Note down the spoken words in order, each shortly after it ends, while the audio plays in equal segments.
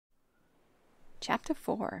Chapter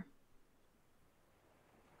 4.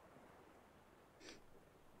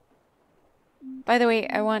 By the way,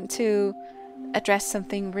 I want to address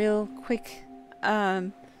something real quick.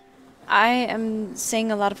 I am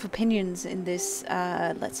saying a lot of opinions in this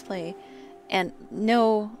Let's Play, and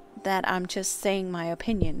know that I'm just saying my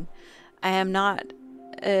opinion. I am not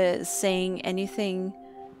saying anything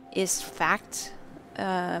is fact,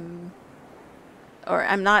 or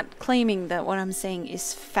I'm not claiming that what I'm saying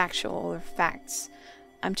is factual or facts.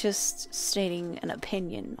 I'm just stating an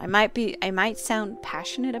opinion. I might sound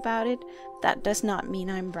passionate about it. That does not mean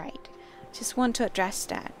I'm right. Just want to address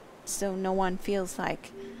that so no one feels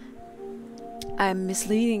like I'm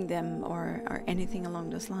misleading them or anything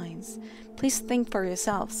along those lines. Please think for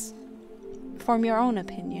yourselves. Form your own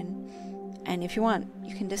opinion. And if you want,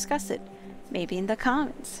 you can discuss it. Maybe in the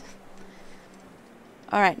comments.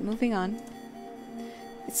 Alright, moving on.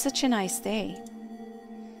 It's such a nice day.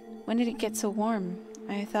 When did it get so warm?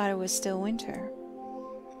 I thought it was still winter.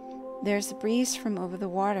 There's a breeze from over the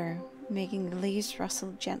water, making the leaves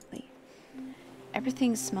rustle gently.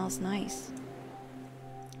 Everything smells nice.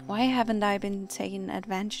 Why haven't I been taking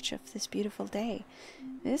advantage of this beautiful day?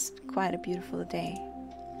 It is quite a beautiful day.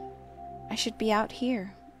 I should be out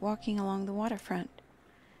here, walking along the waterfront.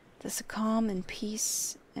 There's a calm and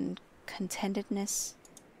peace and contentedness.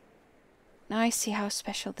 Now I see how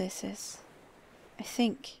special this is. I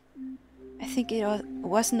think it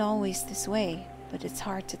wasn't always this way, but it's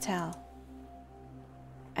hard to tell.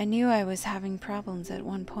 I knew I was having problems at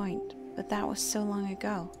one point, but that was so long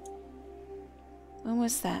ago. When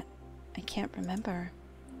was that? I can't remember.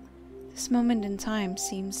 This moment in time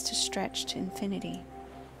seems to stretch to infinity.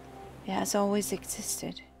 It has always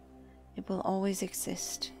existed. It will always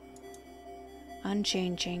exist.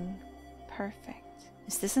 Unchanging. Perfect.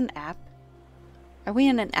 Is this an app? Are we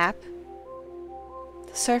in an app?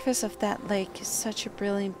 The surface of that lake is such a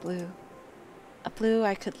brilliant blue. A blue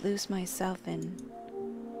I could lose myself in.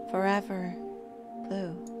 Forever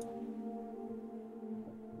blue.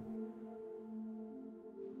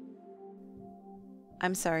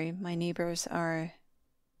 I'm sorry, my neighbors are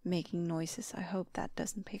making noises. I hope that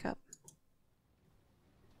doesn't pick up.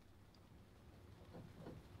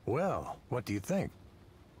 Well, what do you think?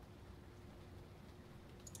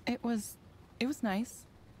 It was nice.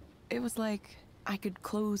 It was like I could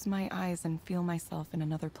close my eyes and feel myself in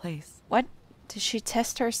another place. What? Did she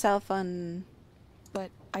test herself on... But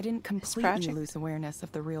I didn't completely lose awareness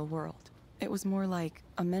of the real world. It was more like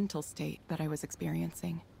a mental state that I was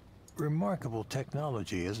experiencing. Remarkable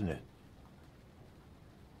technology, isn't it?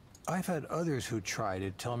 I've had others who tried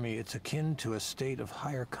it tell me it's akin to a state of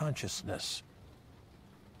higher consciousness.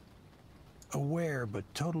 Aware but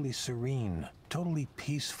totally serene, totally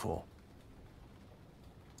peaceful.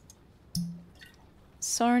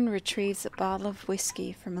 Soren retrieves a bottle of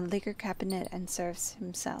whiskey from a liquor cabinet and serves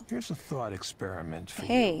himself. Here's a thought experiment for you.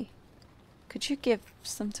 Hey, could you give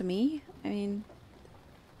some to me? I mean,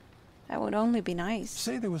 that would only be nice.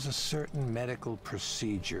 Say there was a certain medical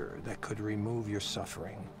procedure that could remove your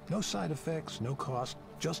suffering. No side effects, no cost,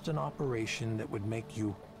 just an operation that would make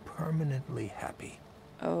you permanently happy.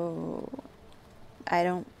 Oh, I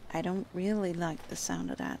don't really like the sound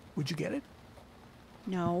of that. Would you get it?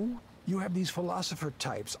 No. You have these philosopher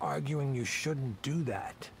types arguing you shouldn't do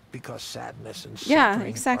that because sadness and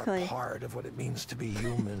suffering are part of what it means to be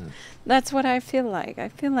human. That's what I feel like. I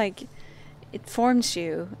feel like it forms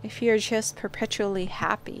you. If you're just perpetually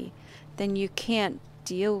happy, then you can't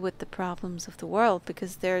deal with the problems of the world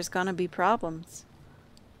because there's gonna be problems.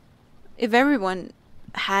 If everyone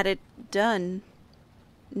had it done,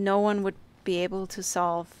 no one would be able to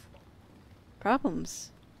solve problems.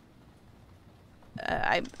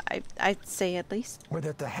 I'd say at least. Or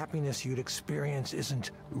that the happiness you'd experience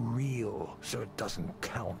isn't real, so it doesn't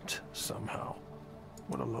count somehow.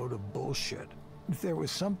 What a load of bullshit. If there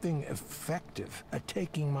was something effective at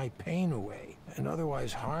taking my pain away, and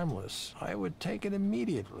otherwise harmless, I would take it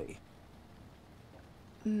immediately.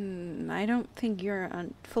 I don't think you're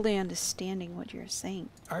fully understanding what you're saying.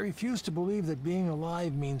 I refuse to believe that being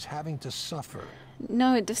alive means having to suffer.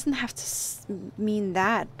 No, it doesn't have to mean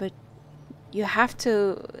that, but you have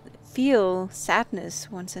to feel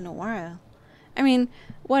sadness once in a while. I mean,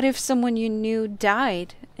 what if someone you knew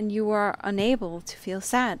died and you were unable to feel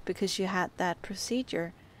sad because you had that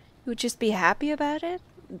procedure? You would just be happy about it?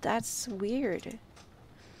 That's weird.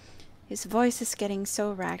 His voice is getting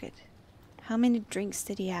so ragged. How many drinks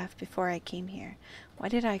did he have before I came here? Why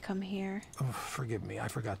did I come here? Oh, forgive me, I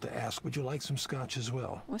forgot to ask. Would you like some scotch as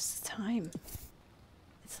well? What's the time?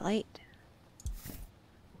 It's late.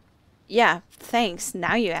 Yeah, thanks.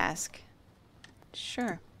 Now you ask.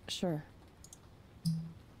 Sure. Sure.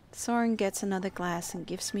 Soren gets another glass and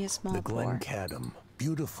gives me a small The pour. Glencadam.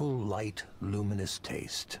 Beautiful, light, luminous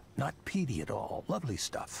taste. Not peaty at all. Lovely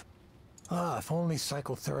stuff. Ah, if only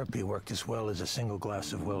psychotherapy worked as well as a single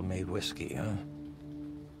glass of well-made whiskey, huh?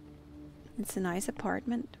 It's a nice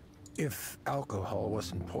apartment. If alcohol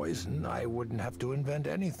wasn't poison, I wouldn't have to invent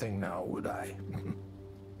anything now, would I?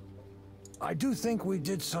 I do think we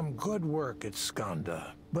did some good work at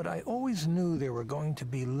Skanda, but I always knew there were going to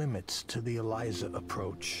be limits to the Eliza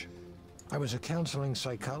approach. I was a counseling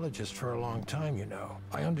psychologist for a long time, you know.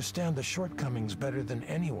 I understand the shortcomings better than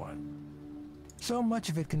anyone. So much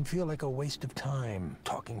of it can feel like a waste of time,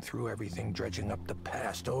 talking through everything, dredging up the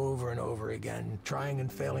past over and over again, trying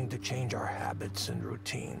and failing to change our habits and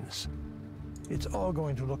routines. It's all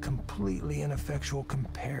going to look completely ineffectual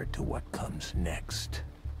compared to what comes next.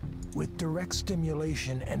 With direct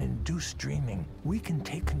stimulation and induced dreaming, we can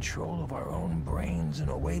take control of our own brains in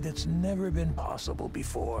a way that's never been possible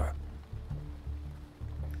before.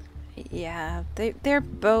 Yeah, they're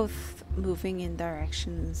both moving in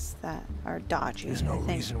directions that are dodgy. There's no I think.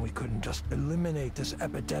 reason we couldn't just eliminate this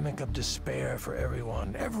epidemic of despair for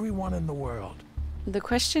everyone in the world. The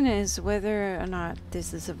question is whether or not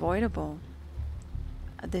this is avoidable,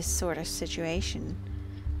 this sort of situation.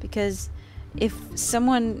 Because if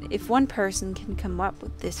one person can come up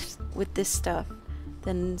with this stuff,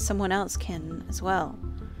 then someone else can as well.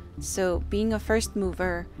 So being a first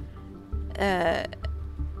mover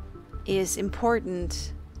is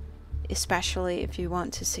important, especially if you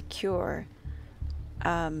want to secure,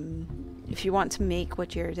 if you want to make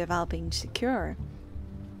what you're developing secure.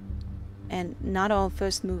 And not all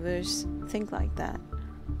first movers think like that.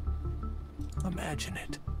 Imagine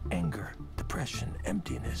it. Anger, depression,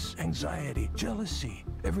 emptiness, anxiety, jealousy,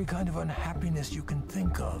 every kind of unhappiness you can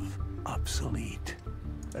think of. Obsolete.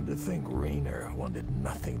 And to think Raynor wanted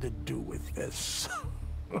nothing to do with this.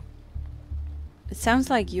 It sounds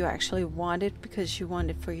like you actually want it because you want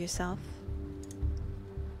it for yourself.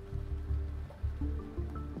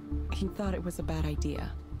 He thought it was a bad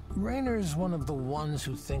idea. Raynor's one of the ones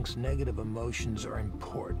who thinks negative emotions are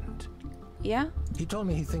important. Yeah? He told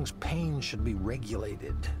me he thinks pain should be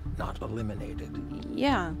regulated, not eliminated.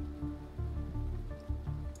 Yeah.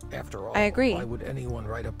 After all, I agree. why would anyone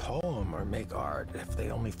write a poem or make art if they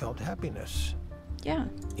only felt happiness? Yeah.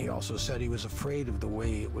 He also said he was afraid of the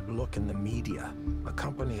way it would look in the media. A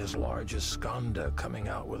company as large as Skanda coming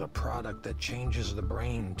out with a product that changes the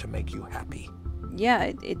brain to make you happy.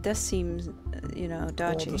 Yeah, it does seem,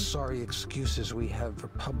 dodgy. All the sorry excuses we have for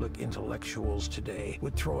public intellectuals today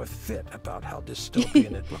would throw a fit about how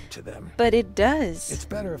dystopian it looked to them. But it does. It's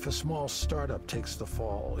better if a small startup takes the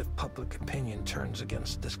fall, if public opinion turns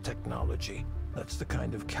against this technology. That's the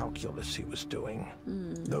kind of calculus he was doing.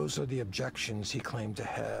 Those are the objections he claimed to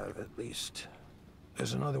have, at least.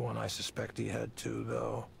 There's another one I suspect he had too,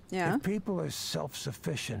 though. Yeah? If people are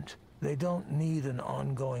self-sufficient, they don't need an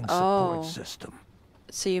ongoing support Oh. system.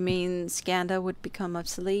 So you mean Skanda would become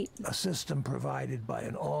obsolete? A system provided by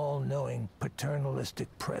an all-knowing, paternalistic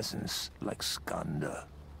presence like Skanda.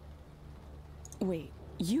 Wait,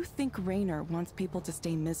 you think Raynor wants people to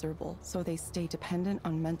stay miserable so they stay dependent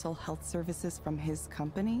on mental health services from his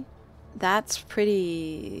company? That's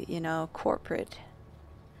pretty, corporate.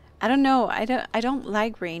 I don't know. I don't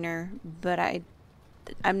like Raynor, but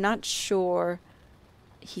I'm not sure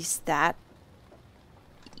he's that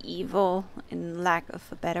evil, in lack of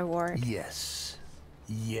a better word. Yes.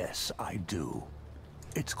 Yes, I do.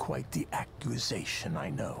 It's quite the accusation,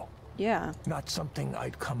 I know. Yeah. Not something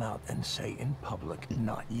I'd come out and say in public.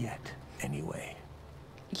 Not yet, anyway.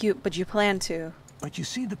 But you plan to. But you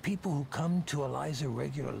see, the people who come to Eliza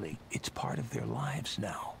regularly, it's part of their lives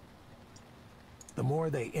now. The more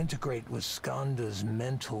they integrate with Skanda's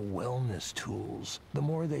mental wellness tools, the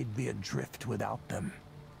more they'd be adrift without them.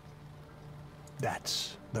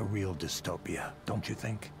 That's the real dystopia, don't you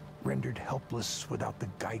think? Rendered helpless without the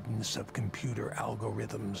guidance of computer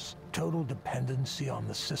algorithms. Total dependency on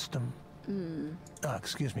the system.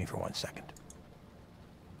 Excuse me for 1 second.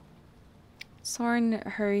 Soren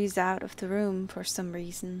hurries out of the room for some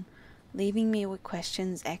reason, leaving me with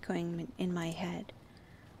questions echoing in my head.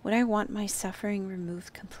 Would I want my suffering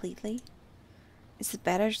removed completely? Is it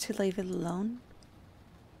better to leave it alone?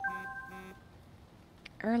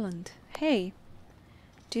 Erland, hey.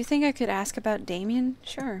 Do you think I could ask about Damien?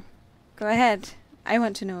 Sure. Go ahead. I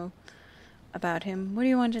want to know about him. What do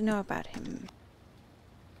you want to know about him?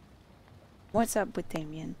 What's up with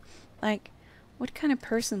Damien? Like, what kind of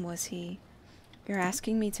person was he? You're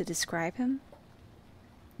asking me to describe him?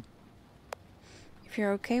 If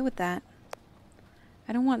you're okay with that.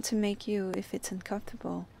 I don't want to make you if it's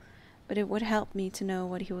uncomfortable, but it would help me to know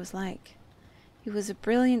what he was like. He was a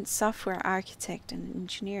brilliant software architect and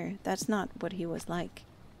engineer. That's not what he was like.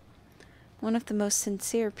 One of the most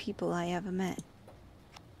sincere people I ever met.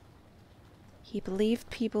 He believed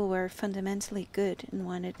people were fundamentally good and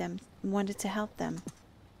wanted to help them.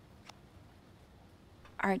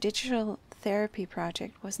 Our digital therapy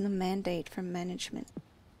project wasn't a mandate from management.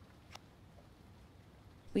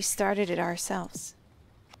 We started it ourselves.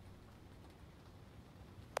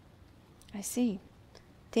 I see.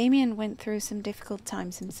 Damien went through some difficult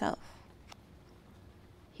times himself.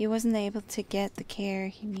 He wasn't able to get the care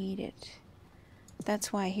he needed.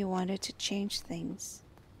 That's why he wanted to change things.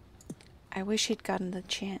 I wish he'd gotten the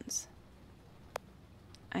chance.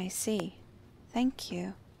 I see. Thank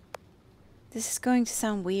you. This is going to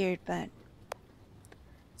sound weird, but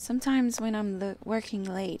sometimes when I'm working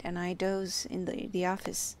late and I doze in the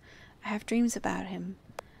office, I have dreams about him.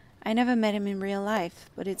 I never met him in real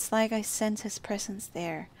life, but it's like I sense his presence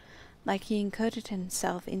there, like he encoded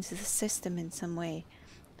himself into the system in some way.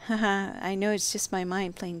 Haha, I know it's just my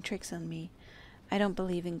mind playing tricks on me. I don't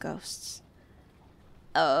believe in ghosts.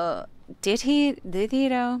 Did he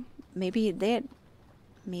though? Maybe he did.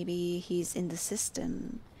 Maybe he's in the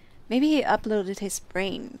system. Maybe he uploaded his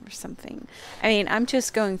brain or something. I mean, I'm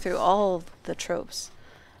just going through all the tropes.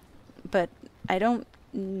 But I don't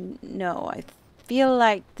know. I feel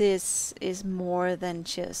like this is more than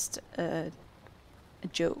just a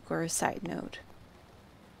joke or a side note.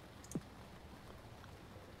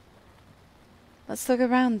 Let's look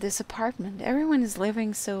around this apartment. Everyone is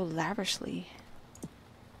living so lavishly.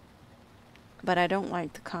 But I don't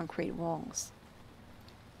like the concrete walls.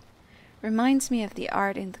 Reminds me of the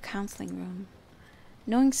art in the counseling room.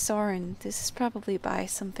 Knowing Soren, this is probably by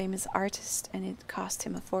some famous artist and it cost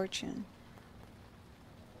him a fortune.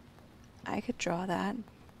 I could draw that.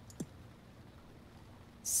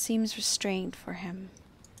 Seems restrained for him.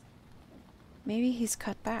 Maybe he's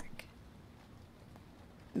cut back.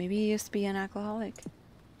 Maybe he used to be an alcoholic.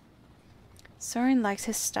 Soren likes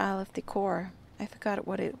his style of decor. I forgot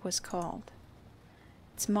what it was called.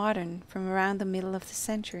 It's modern, from around the middle of the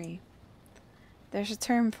century. There's a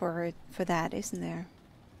term for that, isn't there?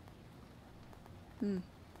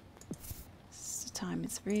 It's the time.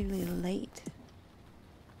 It's really late.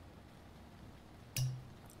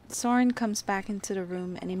 Soren comes back into the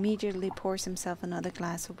room and immediately pours himself another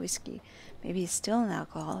glass of whiskey. Maybe he's still an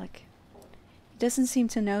alcoholic. He doesn't seem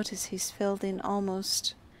to notice he's filled it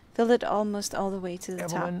almost all the way to the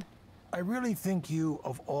Evelyn, top. I really think you,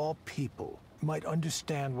 of all people, might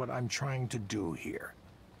understand what I'm trying to do here.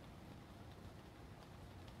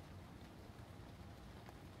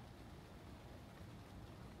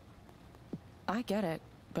 I get it,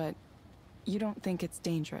 but you don't think it's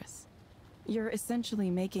dangerous. You're essentially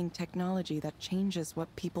making technology that changes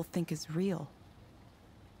what people think is real.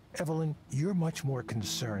 Evelyn, you're much more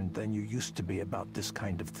concerned than you used to be about this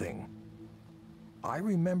kind of thing. I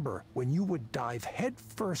remember when you would dive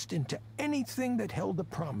headfirst into anything that held a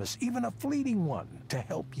promise, even a fleeting one, to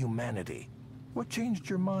help humanity. What changed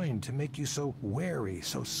your mind to make you so wary,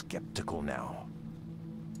 so skeptical now?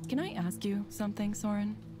 Can I ask you something,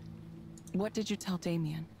 Soren? What did you tell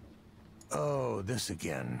Damien? Oh, this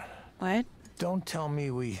again. What? Don't tell me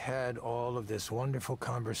we had all of this wonderful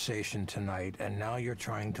conversation tonight and now you're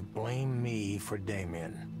trying to blame me for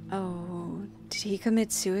Damien. Oh, did he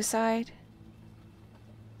commit suicide?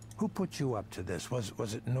 Who put you up to this? Was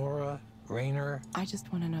it Nora? Raynor? I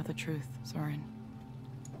just want to know the truth, Soren.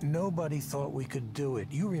 Nobody thought we could do it.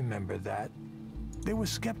 You remember that. There was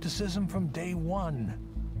skepticism from day one.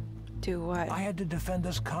 Do what? I had to defend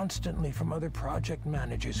us constantly from other project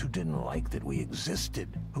managers who didn't like that we existed,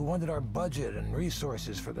 who wanted our budget and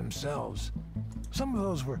resources for themselves. Some of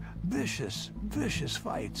those were vicious, vicious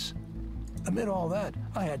fights. Amid all that,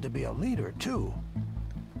 I had to be a leader, too.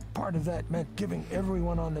 Part of that meant giving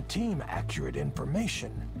everyone on the team accurate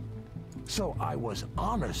information. So I was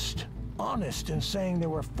honest in saying there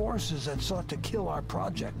were forces that sought to kill our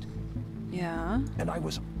project. Yeah? And I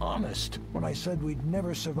was honest when I said we'd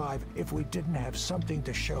never survive if we didn't have something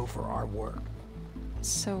to show for our work.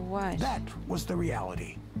 So what? That was the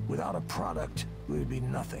reality. Without a product, we would be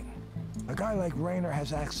nothing. A guy like Raynor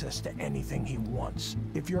has access to anything he wants.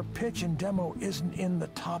 If your pitch and demo isn't in the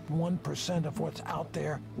top 1% of what's out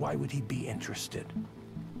there, why would he be interested?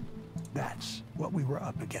 That's what we were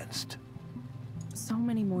up against. So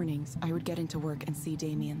many mornings, I would get into work and see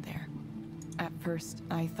Damien there. At first,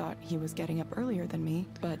 I thought he was getting up earlier than me,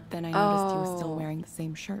 but then I noticed he was still wearing the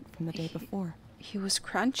same shirt from the day before. He was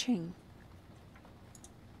crunching.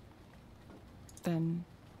 Then,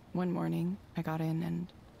 one morning, I got in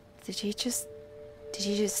and... Did he just Did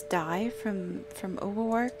you just die from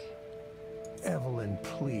overwork? Evelyn,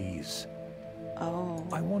 please. Oh.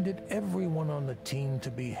 I wanted everyone on the team to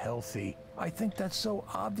be healthy. I think that's so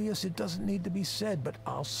obvious it doesn't need to be said, but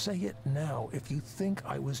I'll say it now if you think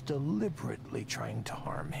I was deliberately trying to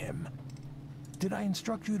harm him. Did I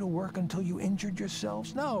instruct you to work until you injured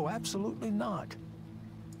yourselves? No, absolutely not.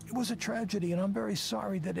 It was a tragedy, and I'm very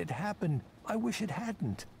sorry that it happened. I wish it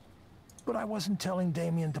hadn't. But I wasn't telling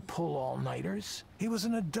Damien to pull all-nighters. He was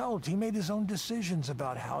an adult. He made his own decisions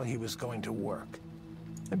about how he was going to work.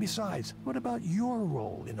 And besides, what about your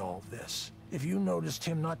role in all this? If you noticed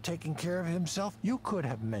him not taking care of himself, you could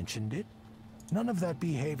have mentioned it. None of that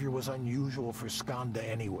behavior was unusual for Skanda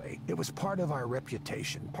anyway. It was part of our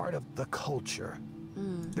reputation, part of the culture.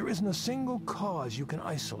 There isn't a single cause you can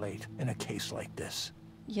isolate in a case like this.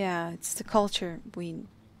 Yeah, it's the culture.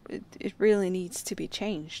 It really needs to be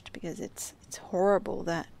changed, because it's horrible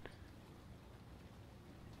that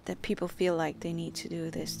people feel like they need to do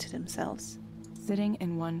this to themselves. Sitting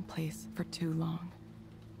in one place for too long.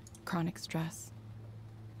 Chronic stress.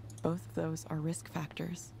 Both of those are risk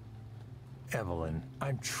factors. Evelyn,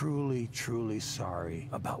 I'm truly, truly sorry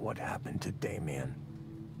about what happened to Damien.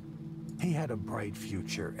 He had a bright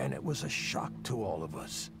future, and it was a shock to all of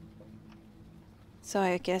us. So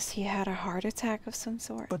I guess he had a heart attack of some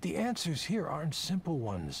sort. But the answers here aren't simple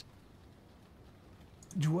ones.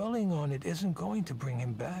 Dwelling on it isn't going to bring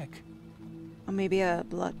him back. Or maybe a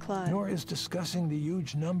blood clot. Nor is discussing the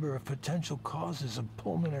huge number of potential causes of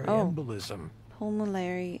pulmonary embolism.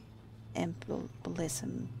 Pulmonary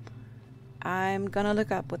embolism. I'm gonna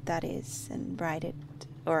look up what that is and write it.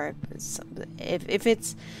 Or if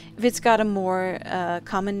it's got a more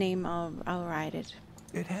common name, I'll write it.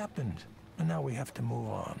 It happened, and now we have to move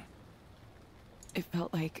on. It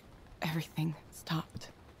felt like everything stopped.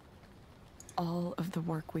 All of the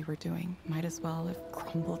work we were doing might as well have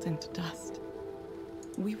crumbled into dust.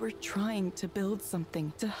 We were trying to build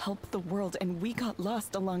something to help the world, and we got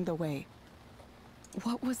lost along the way.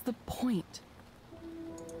 What was the point?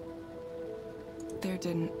 There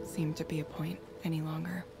didn't seem to be a point any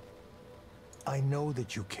longer. I know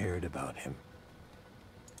that you cared about him.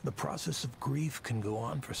 The process of grief can go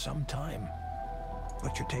on for some time,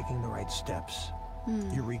 but you're taking the right steps.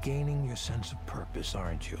 You're regaining your sense of purpose,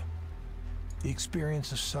 aren't you? The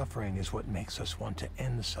experience of suffering is what makes us want to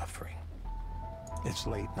end suffering. It's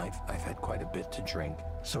late and I've had quite a bit to drink,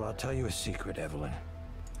 so I'll tell you a secret, Evelyn.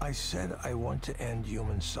 I said I want to end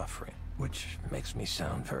human suffering, which makes me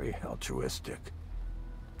sound very altruistic.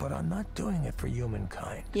 But I'm not doing it for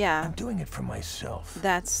humankind. Yeah. I'm doing it for myself.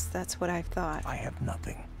 That's what I thought. I have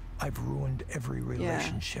nothing. I've ruined every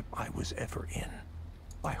relationship I was ever in.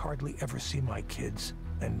 I hardly ever see my kids,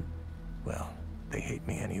 and, well, they hate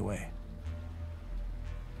me anyway.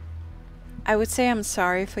 I would say I'm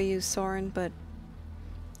sorry for you, Soren, but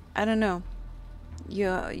I don't know.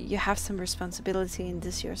 You have some responsibility in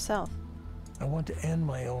this yourself. I want to end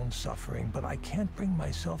my own suffering, but I can't bring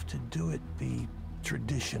myself to do it the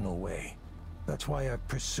traditional way. That's why I've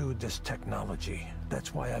pursued this technology.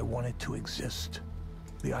 That's why I want it to exist.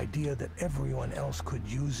 The idea that everyone else could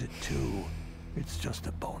use it too, it's just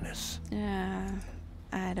a bonus. Yeah,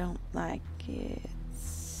 I don't like it.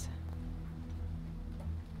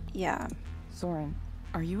 Yeah. Soren,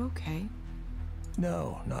 are you okay?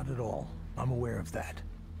 No, not at all. I'm aware of that.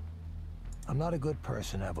 I'm not a good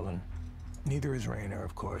person, Evelyn. Neither is Rainer,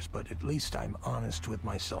 of course, but at least I'm honest with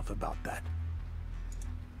myself about that.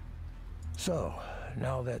 So,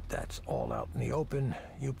 now that that's all out in the open,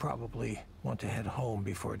 you probably want to head home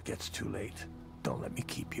before it gets too late. Don't let me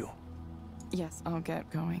keep you. Yes, I'll get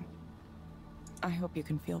going. I hope you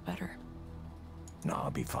can feel better. No,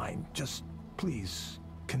 I'll be fine. Just, please,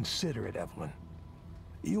 consider it, Evelyn.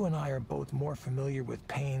 You and I are both more familiar with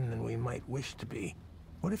pain than we might wish to be.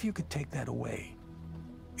 What if you could take that away?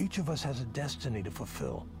 Each of us has a destiny to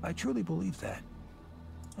fulfill. I truly believe that.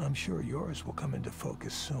 I'm sure yours will come into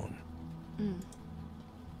focus soon.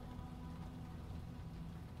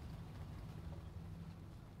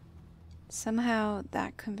 Somehow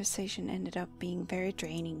that conversation ended up being very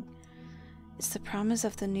draining. Is the promise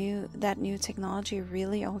of that new technology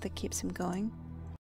really all that keeps him going?